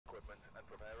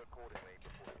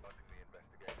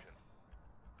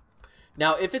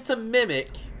Now, if it's a mimic,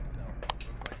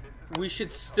 we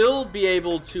should still be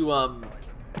able to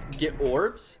get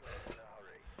orbs.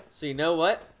 So you know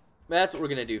what? That's what we're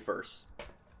gonna do first.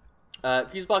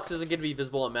 Fuse box isn't gonna be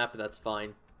visible on map, but that's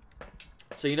fine.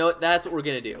 So you know what? That's what we're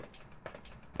gonna do.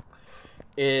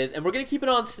 And we're gonna keep it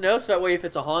on snow, so that way if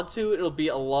it's a Hantu, it'll be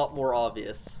a lot more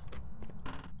obvious.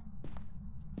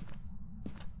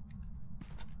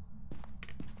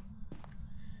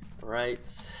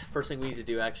 Alright, first thing we need to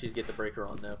do actually is get the breaker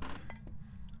on though.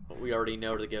 But we already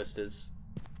know where the ghost is.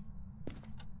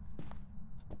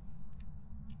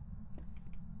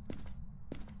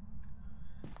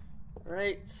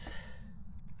 Alright.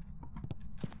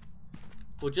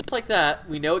 Well, just like that,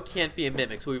 we know it can't be a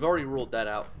mimic, so we've already ruled that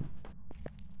out.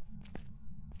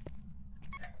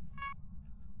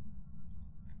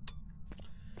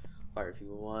 Fire if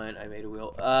you want, I made a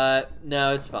wheel.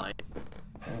 No, it's fine.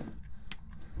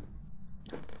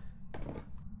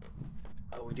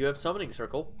 Oh, we do have summoning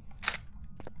circle.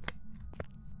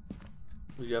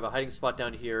 We do have a hiding spot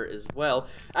down here as well.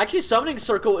 Actually, summoning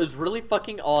circle is really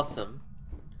fucking awesome,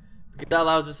 because that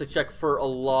allows us to check for a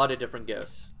lot of different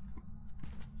ghosts.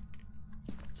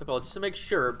 So just to make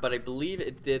sure, but I believe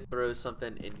it did throw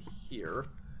something in here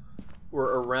or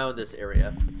around this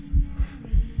area.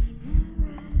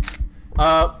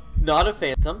 Not a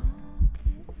phantom.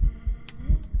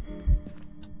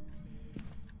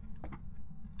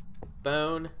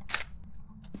 Bone.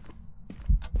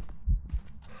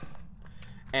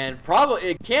 And probably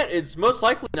it can't, it's most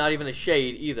likely not even a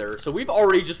shade either. So we've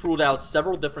already just ruled out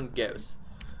several different ghosts.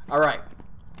 Alright.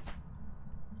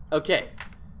 Okay.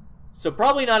 So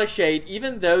probably not a shade,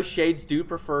 even though shades do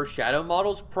prefer shadow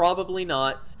models, probably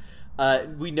not.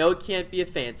 We know it can't be a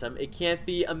phantom, it can't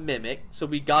be a mimic, so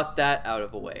we got that out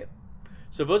of the way.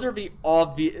 So those are the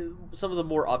some of the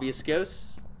more obvious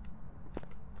ghosts.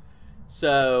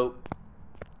 So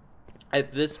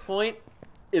at this point,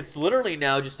 it's literally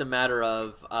now just a matter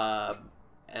of,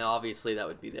 and obviously that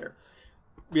would be there.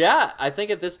 Yeah, I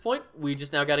think at this point, we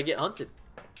just now got to get hunted.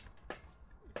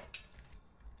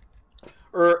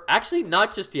 Or actually,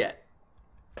 not just yet.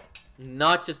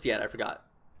 Not just yet, I forgot.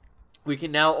 We can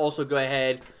now also go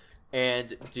ahead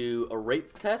and do a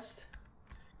wraith test.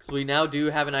 Because we now do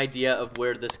have an idea of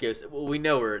where this goes. Well, we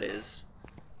know where it is.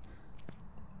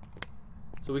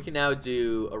 So we can now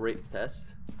do a wraith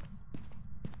test.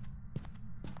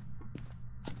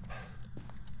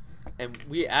 And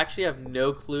we actually have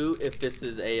no clue if this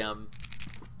is a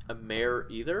mare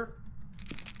either.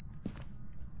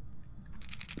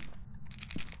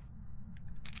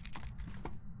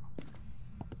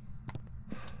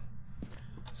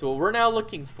 So what we're now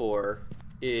looking for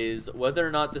is whether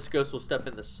or not this ghost will step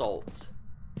in the salt.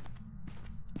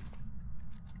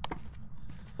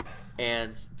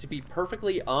 And to be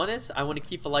perfectly honest, I want to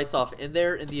keep the lights off in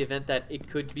there in the event that it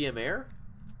could be a mare.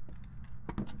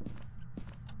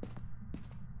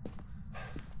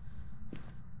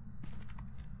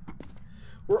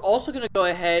 We're also going to go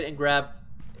ahead and grab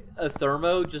a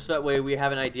thermo, just that way we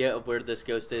have an idea of where this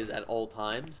ghost is at all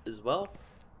times as well.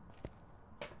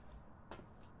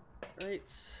 Right.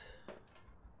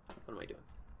 What am I doing?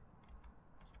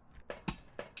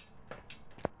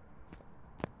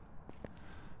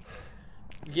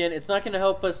 Again, it's not going to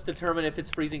help us determine if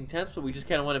it's freezing temps, but we just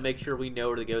kind of want to make sure we know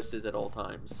where the ghost is at all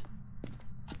times.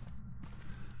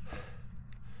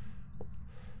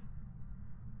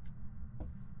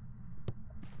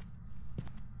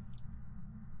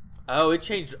 Oh, it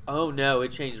changed. Oh no,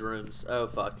 it changed rooms. Oh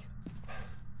fuck.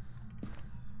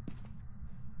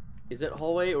 Is it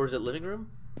hallway or is it living room?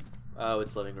 Oh,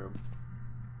 it's living room.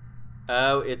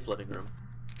 Oh, it's living room.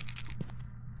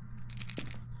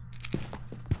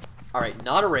 Alright,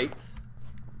 not a wraith.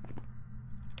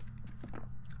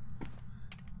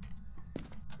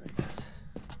 Right.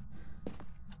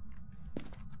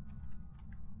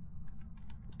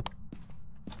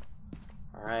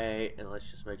 Alright, and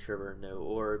let's just make sure there are no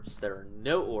orbs. There are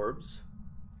no orbs.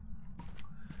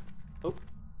 Oh.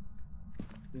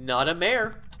 Not a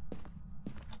mare.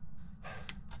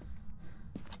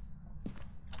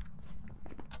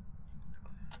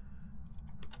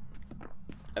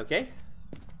 Okay.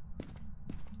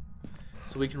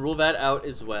 So we can rule that out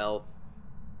as well.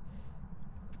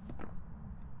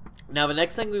 Now the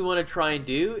next thing we want to try and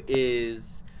do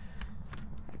is,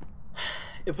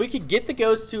 if we could get the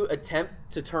ghost to attempt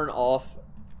to turn off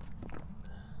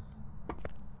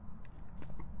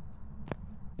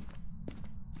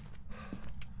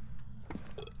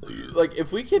like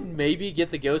if we could maybe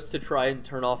get the ghost to try and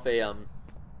turn off a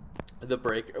the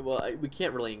breaker. Well, we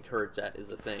can't really encourage that is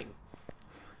a thing.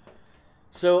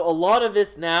 So a lot of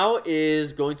this now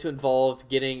is going to involve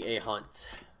getting a hunt.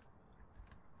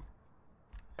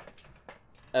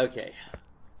 Okay.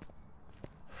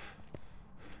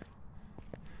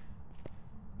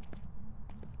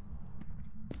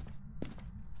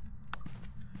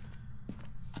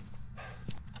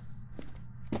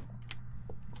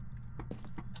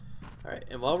 Alright,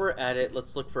 and while we're at it,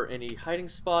 let's look for any hiding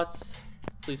spots.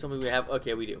 Please tell me we have...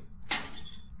 Okay, we do.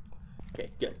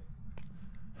 Okay, good.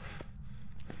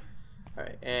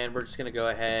 Alright, and we're just going to go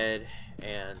ahead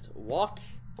and walk.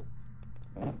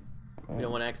 We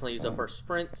don't want to accidentally use up our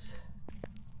sprint.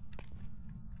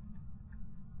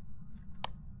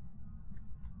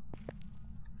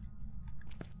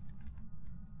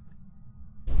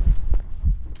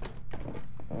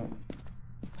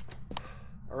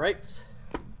 Alright.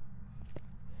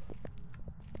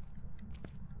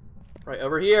 Right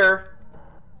over here.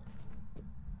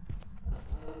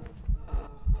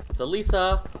 It's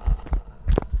Elisa.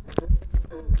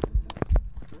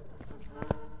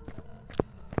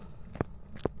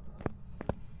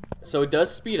 So it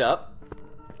does speed up.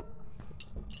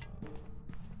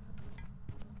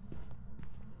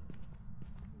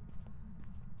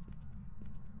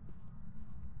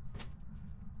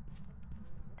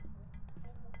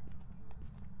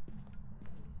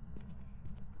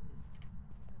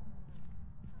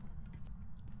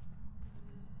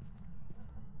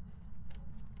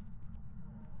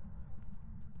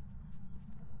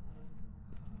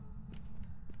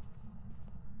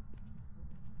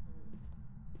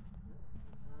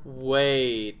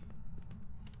 Wait.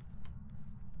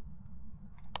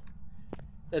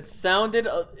 It sounded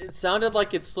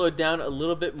like it slowed down a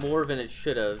little bit more than it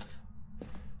should have.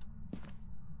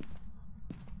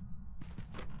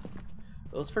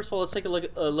 First of all, let's take a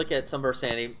look at some of our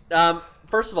sanity.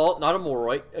 First of all, not a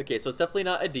Moroi. Okay, so it's definitely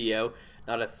not a Dio,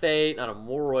 not a Fae, not a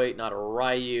Moroi, not a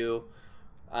Ryu.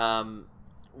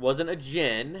 Wasn't a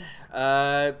Jin.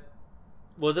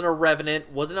 Wasn't a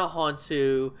Revenant. Wasn't a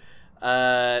Hantu.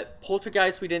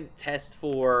 Poltergeist we didn't test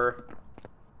for.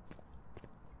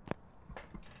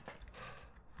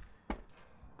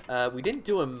 We didn't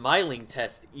do a Myling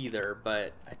test either,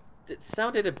 but it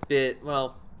sounded a bit,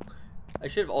 well, I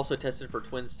should have also tested for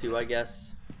twins too, I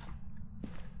guess.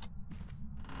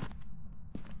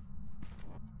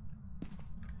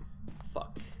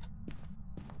 Fuck.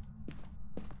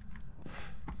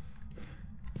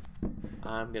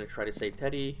 I'm gonna try to save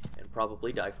Teddy and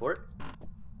probably die for it.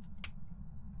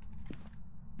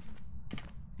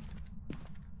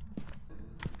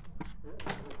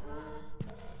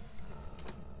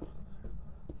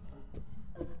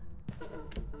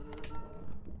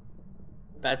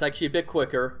 That's actually a bit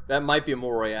quicker. That might be a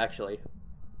Moroi, actually.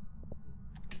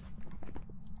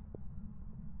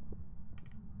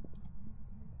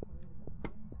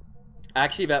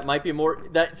 Actually, that might be more...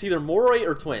 That's either Moroi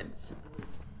or twins.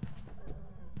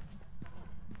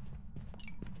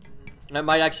 That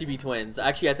might actually be twins.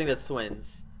 Actually, I think that's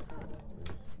twins.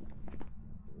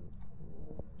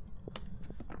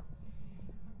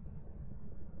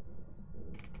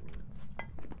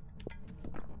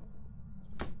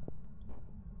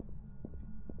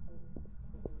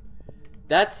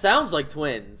 That sounds like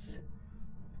twins.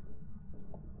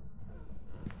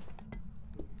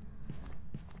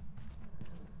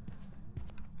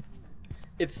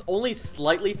 It's only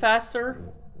slightly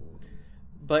faster,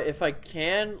 but if I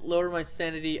can lower my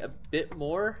sanity a bit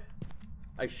more,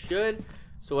 I should.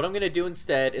 So what I'm gonna do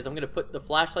instead is I'm gonna put the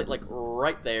flashlight like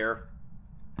right there.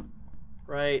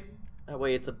 Right, that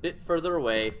way it's a bit further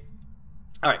away.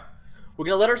 All right. We're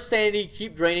going to let our sanity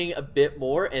keep draining a bit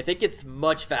more, and if it gets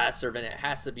much faster, then it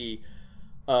has to be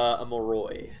a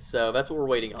Moroi. So that's what we're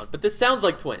waiting on. But this sounds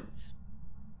like twins.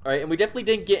 Alright, and we definitely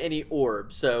didn't get any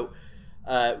orbs, so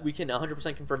we can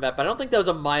 100% confirm that. But I don't think that was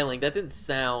a Myling. That didn't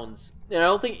sound... And I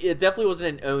don't think... It definitely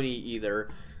wasn't an Oni either.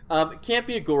 It can't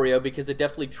be a Goryo because it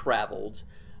definitely traveled.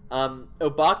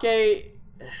 Obake...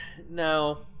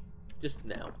 No. Just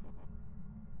no.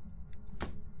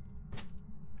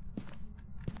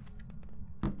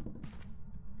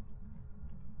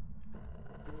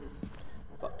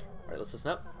 Alright, let's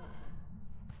listen up.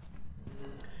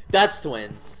 That's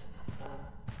twins.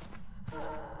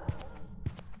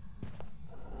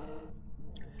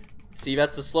 See,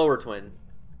 that's the slower twin.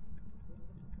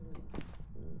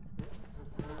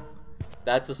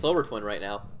 That's a slower twin right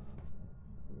now.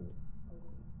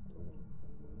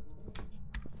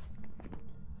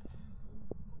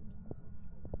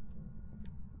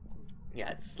 Yeah,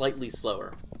 it's slightly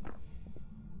slower.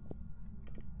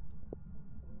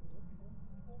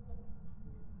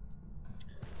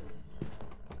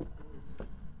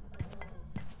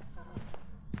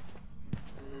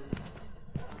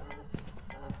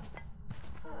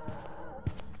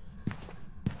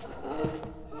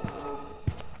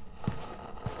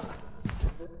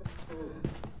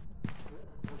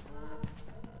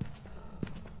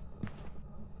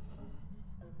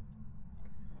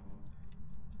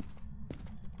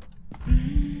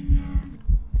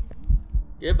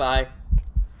 Goodbye.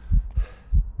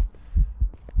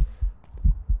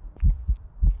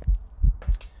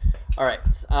 Alright,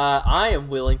 I am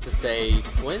willing to say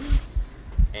twins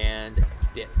and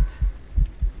dip.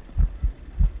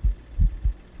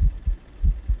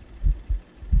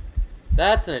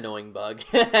 That's an annoying bug.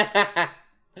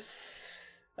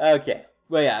 Okay.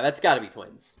 Well, yeah, that's got to be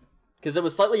twins. Because it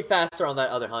was slightly faster on that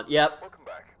other hunt. Yep. Welcome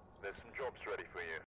back. There's some jobs ready for you.